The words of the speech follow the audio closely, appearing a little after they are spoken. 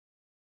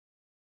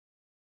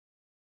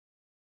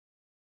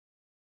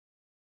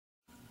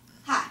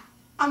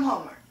I'm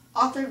Homer,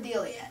 author of the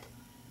Iliad.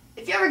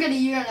 If you ever get a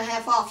year and a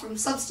half off from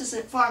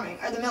subsistence farming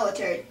or the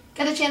military,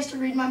 get a chance to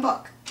read my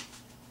book.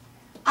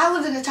 I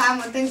lived in a time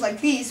when things like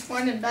these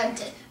weren't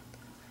invented,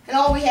 and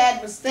all we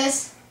had was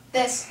this,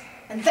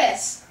 and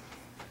this.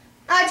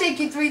 I take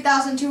you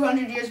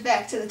 3,200 years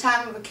back to the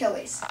time of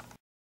Achilles.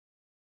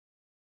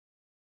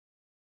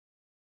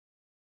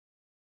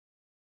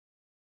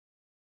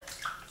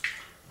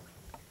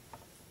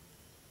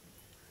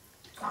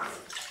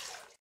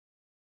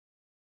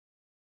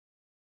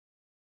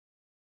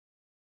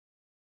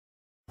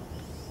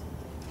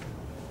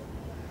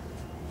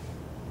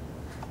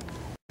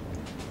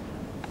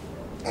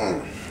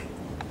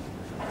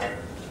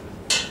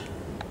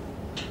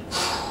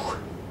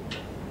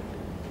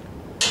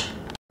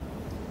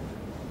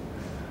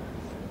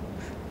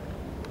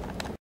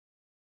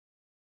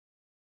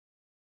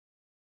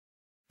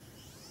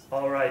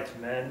 All right,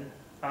 men,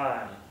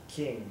 I,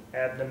 King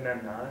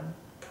Agamemnon,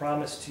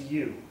 promise to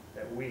you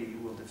that we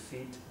will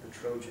defeat the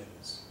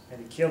Trojans,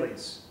 and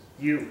Achilles,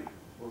 you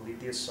will lead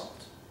the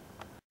assault.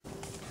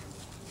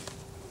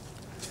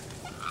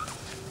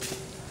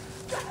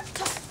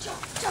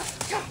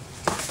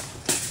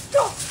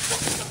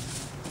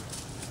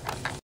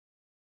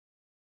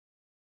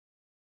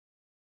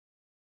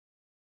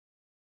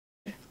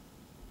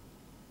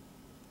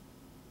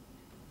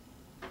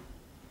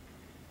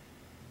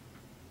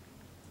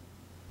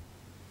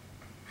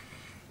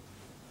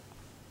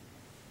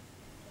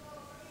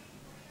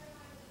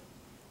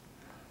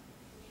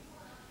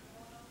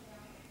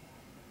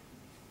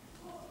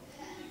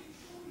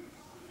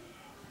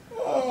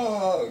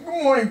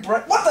 Good morning,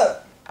 Brent. What the?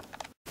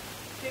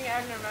 King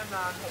Agamemnon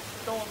has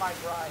stolen my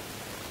bride.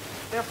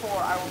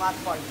 Therefore, I will not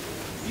fight.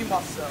 You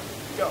must so.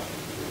 Go.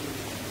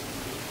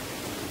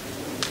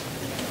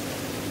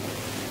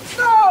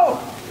 No!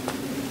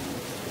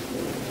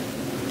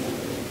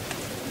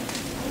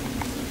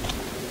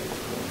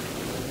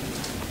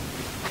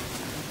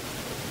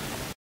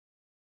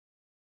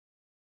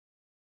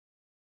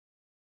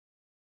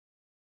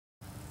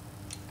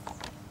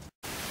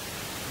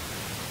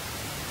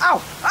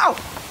 Ow! Ow!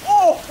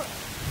 Oh!